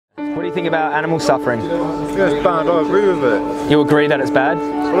What do you think about animal suffering? Yeah, it's bad, I agree with it. You agree that it's bad?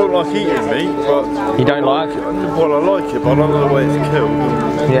 I don't like eating meat, but... You don't like? Well, I like it, but I don't know the way it's killed.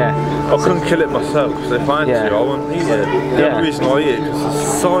 Yeah. I couldn't kill it myself, so if I had to, I wouldn't eat it. The only reason I eat it is because of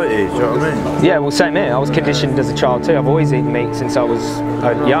society, do you know what I mean? Yeah, well, same here. I was conditioned as a child too. I've always eaten meat since I was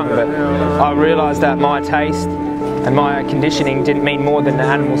young, but I realised that my taste and my conditioning didn't mean more than the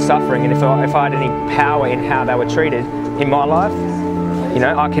animal suffering, and if I had any power in how they were treated in my life, you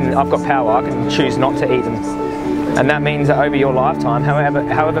know, I've got power. I can choose not to eat them, and that means that over your lifetime, however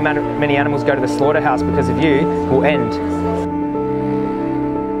many animals go to the slaughterhouse because of you, will end.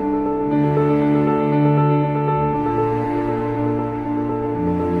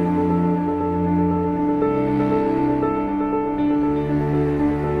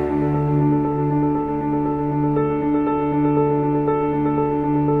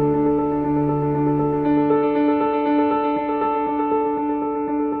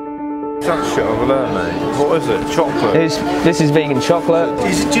 That shit over there, mate. What is it? Chocolate? This is vegan chocolate.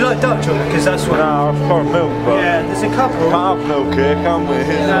 Do you like dark chocolate? Because that's what... No, I've got milk, but... Yeah, there's a couple. Can't have milk here, can we?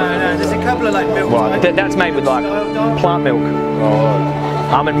 No, there's a couple of like milk. Well, that's made with like plant milk.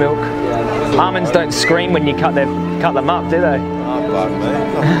 Oh, Almond milk. Almonds don't scream when you cut them up, do they? not bad,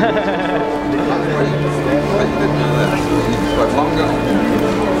 mate.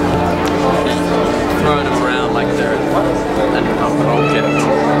 Throwing them around like they're an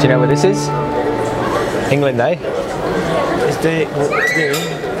object. Do you know where this is? England, eh? Is the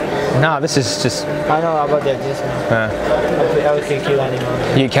No, this is just... I know about that. Yes, I can kill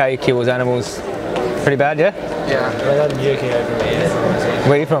animals. UK kills animals pretty bad, yeah? Yeah, but not UK everywhere.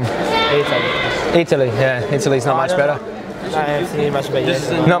 Where are you from? Italy. Italy, yeah. Italy's not much better. I think much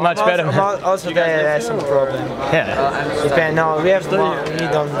better. Not much better. Also, there's some problem. Yeah. Depend. No, we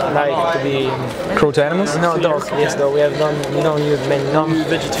don't like to be Cruel to animals? no dog. Yes, dog. We don't use many.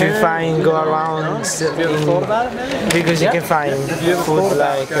 To find go around because you can find food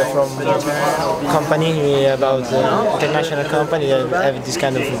like from company about international company that have this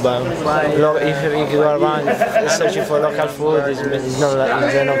kind of food. But if you go around searching for local food, it's not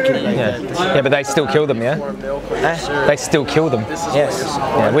like they're not killed like that. Yeah, but they still kill them, yeah? They still kill them. Yes.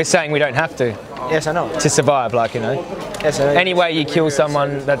 Yeah, we're saying we don't have to. Yes, I know. To survive, like, you know. Yes, I know. Any way you kill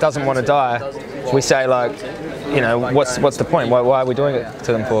someone that doesn't want to die, we say, like, you know, what's the point? Why are we doing it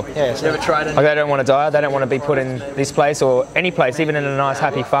to them for? Yes. Never tried it. Like, they don't want to die, they don't want to be put in this place or any place, even in a nice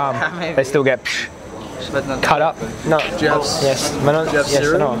happy farm. They still get cut up. No. Yes. But not, Do you have yes,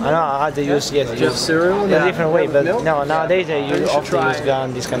 cereal? I know how to use, yes. Do you have cereal? Yeah, different way, but no, nowadays they often use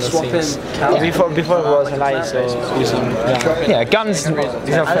gun, these kind of things. Before it was like, so using gun. Yeah, guns is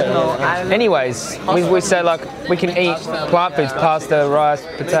not fair. Anyways, we say, like, we can eat plant foods, pasta, rice,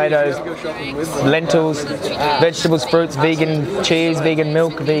 potatoes, lentils, vegetables, fruits, vegan cheese, vegan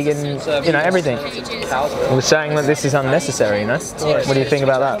milk, vegan, you know, everything. We're saying that this is unnecessary, you know? Yes. What do you think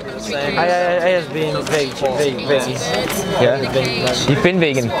about that? I have been vegan. Yeah? You've been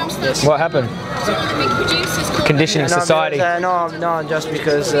vegan? Yes. What happened? Conditioning society? No, just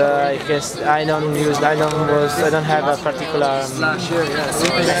because I guess I don't have a particular.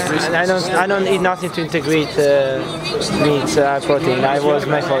 I don't eat nothing to integrate meat, protein. I was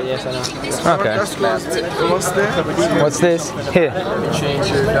my fault. Yes, I know. Okay. What's this? Here.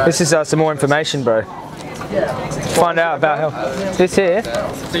 This is some more information, bro. Find out about how. This here.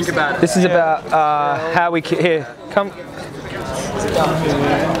 Think about it. This is about how we here. Come.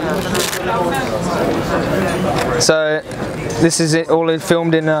 So this is it all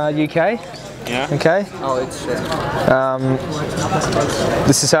filmed in UK. Yeah. Okay. Oh, it's shit.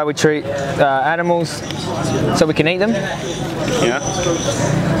 This is how we treat animals, so we can eat them. Yeah.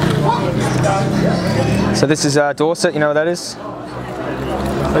 So this is Dorset. You know what that is?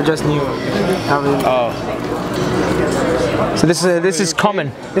 I just knew. Oh. So this is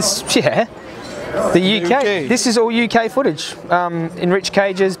common. This the UK. This is all UK footage. In Rich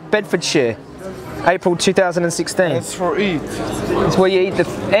Cages, Bedfordshire, April 2016. It's for eat. It's where you eat the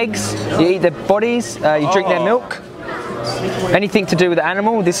eggs, you eat their bodies, you drink their milk. Anything to do with the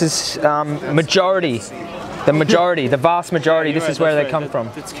animal. This is majority. The vast majority, this is where they come from.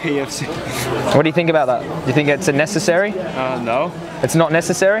 It's KFC. What do you think about that? Do you think it's necessary? No. It's not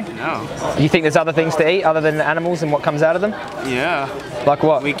necessary? No. You think there's other things to eat other than animals and what comes out of them? Yeah. Like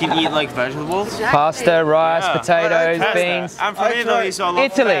what? We can eat like vegetables. Pasta, rice, potatoes, beans. I'm from Italy, so I love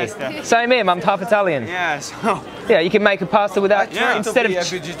Italy. pasta. Same here, I'm half Italian. Yeah, so Yeah, you can make a pasta without instead of a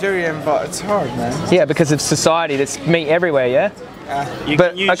vegetarian, but it's hard, man. yeah, because of society. There's meat everywhere, yeah. you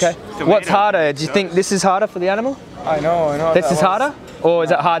But can use okay, tomato. what's harder? Do you think this is harder for the animal? I know. This is harder, or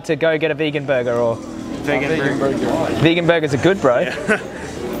is it hard to go get a vegan burger? Or vegan burger. vegan burgers are good, bro.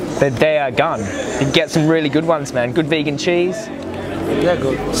 they are gone. You can get some really good ones, man. Good vegan cheese. Yeah,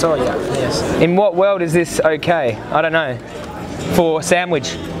 good. Soya, yes. In what world is this okay? I don't know. For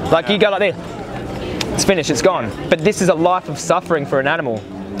sandwich. Like you go like this. It's finished, it's gone. But this is a life of suffering for an animal.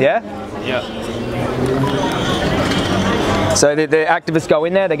 Yeah? Yeah. So the activists go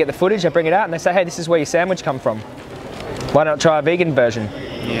in there, they get the footage, they bring it out, and they say, hey, this is where your sandwich come from. Why not try a vegan version?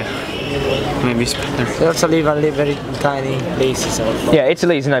 Yeah. Maybe it's better. They also live on very tiny places. Yeah,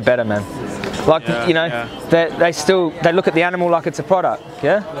 Italy's no better, man. Like, you know, they look at the animal like it's a product,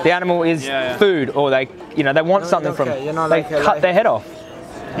 yeah? The animal is food, or they want something from it. They cut their head off,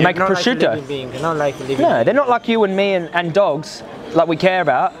 make a prosciutto. No, they're not like you and me and dogs, like we care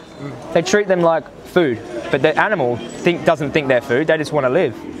about. They treat them like food, but the animal doesn't think they're food, they just want to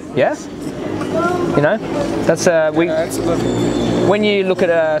live, yeah? You know, that's when you look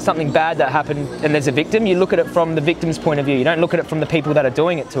at something bad that happened and there's a victim, you look at it from the victim's point of view. You don't look at it from the people that are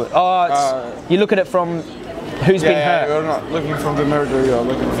doing it to it. You look at it from who's been hurt. You're not looking from the murder, you're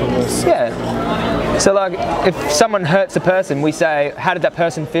looking from this. Yeah. So like, if someone hurts a person, we say, how did that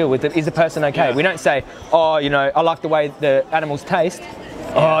person feel? Is the person okay? Yeah. We don't say, oh, you know, I like the way the animals taste.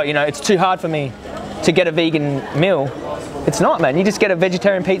 Oh, you know, it's too hard for me to get a vegan meal. It's not, man. You just get a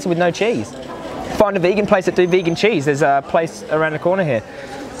vegetarian pizza with no cheese. Find a vegan place that do vegan cheese. There's a place around the corner here.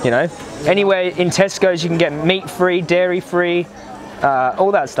 You know, anywhere in Tesco's you can get meat-free, dairy-free,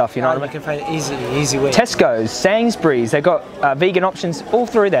 all that stuff. You know, you can find easy way. Tesco's, Sainsbury's, they've got vegan options all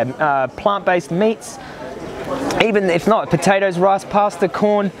through there. Plant-based meats, even if not, potatoes, rice, pasta,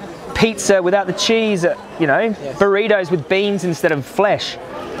 corn, pizza without the cheese. You know, burritos with beans instead of flesh.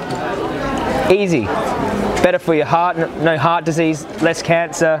 Easy, better for your heart. No heart disease, less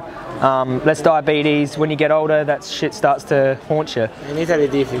cancer. Less diabetes. When you get older, that shit starts to haunt you. In Italy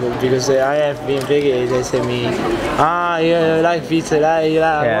it's difficult because I have been vegan. They say me, you like pizza,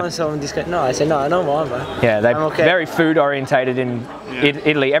 I want some this kind. No, I said no, I don't want, man. Yeah, they're very food orientated in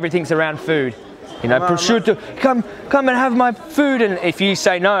Italy. Everything's around food. You know, prosciutto, come and have my food. And if you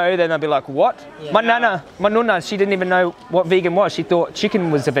say no, then they'll be like, what? Yeah. My nonna, she didn't even know what vegan was. She thought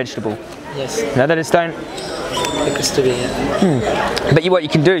chicken was a vegetable. Yes. No, they just don't. But what you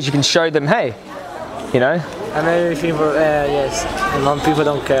can do is you can show them, hey, you know. And maybe people, yes, and people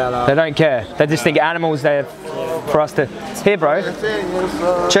don't care a lot. They don't care. They just think animals there for us to. Here, bro.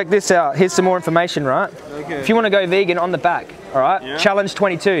 Check this out. Here's some more information, right? Okay. If you want to go vegan, on the back, all right. Yeah. Challenge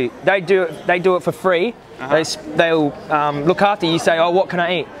 22. They do it for free. They'll look after you. Say, oh, what can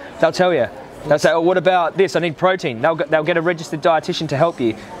I eat? They'll tell you. They'll say, oh, what about this? I need protein. They'll get a registered dietitian to help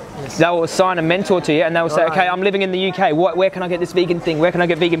you. Yes. They'll assign a mentor to you and they'll say, okay, I'm living in the UK, where can I get this vegan thing? Where can I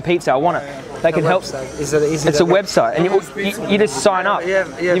get vegan pizza? I want it. They can help. It's a website and you just sign up.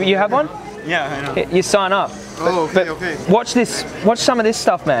 You have one? Yeah, I know. You sign up. Oh, okay. Watch some of this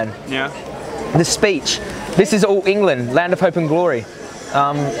stuff, man. Yeah. The speech. This is all England, land of hope and glory.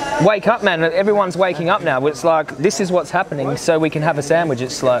 Wake up, man. Everyone's waking up now. It's like, this is what's happening so we can have a sandwich.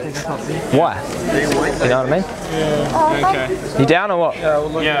 It's like, why? You know what I mean? Yeah. Okay. You down or what?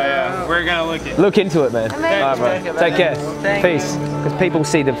 Yeah. We're gonna look into it, man. All right, bro. Take care. Peace. Because people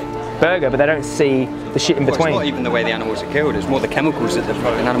see the burger, but they don't see the shit in between. It's not even the way the animals are killed. It's more the chemicals that the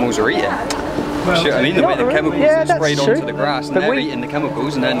fucking animals are eating. Well, I mean, the way the chemicals are sprayed onto the grass, and they're eating the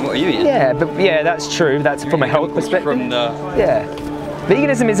chemicals, and then what are you eating? Yeah, but that's true. That's from a health perspective.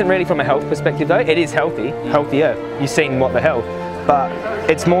 Veganism isn't really from a health perspective though. It is healthier. You've seen what the hell. But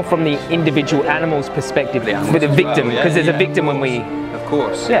it's more from the individual animal's perspective with a victim, because there's a victim when we... Of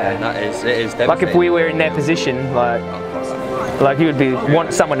course. Yeah. It is devastating. Like if we were in their position, like you would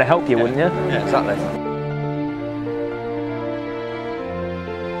want someone to help you, wouldn't you? Yeah, exactly.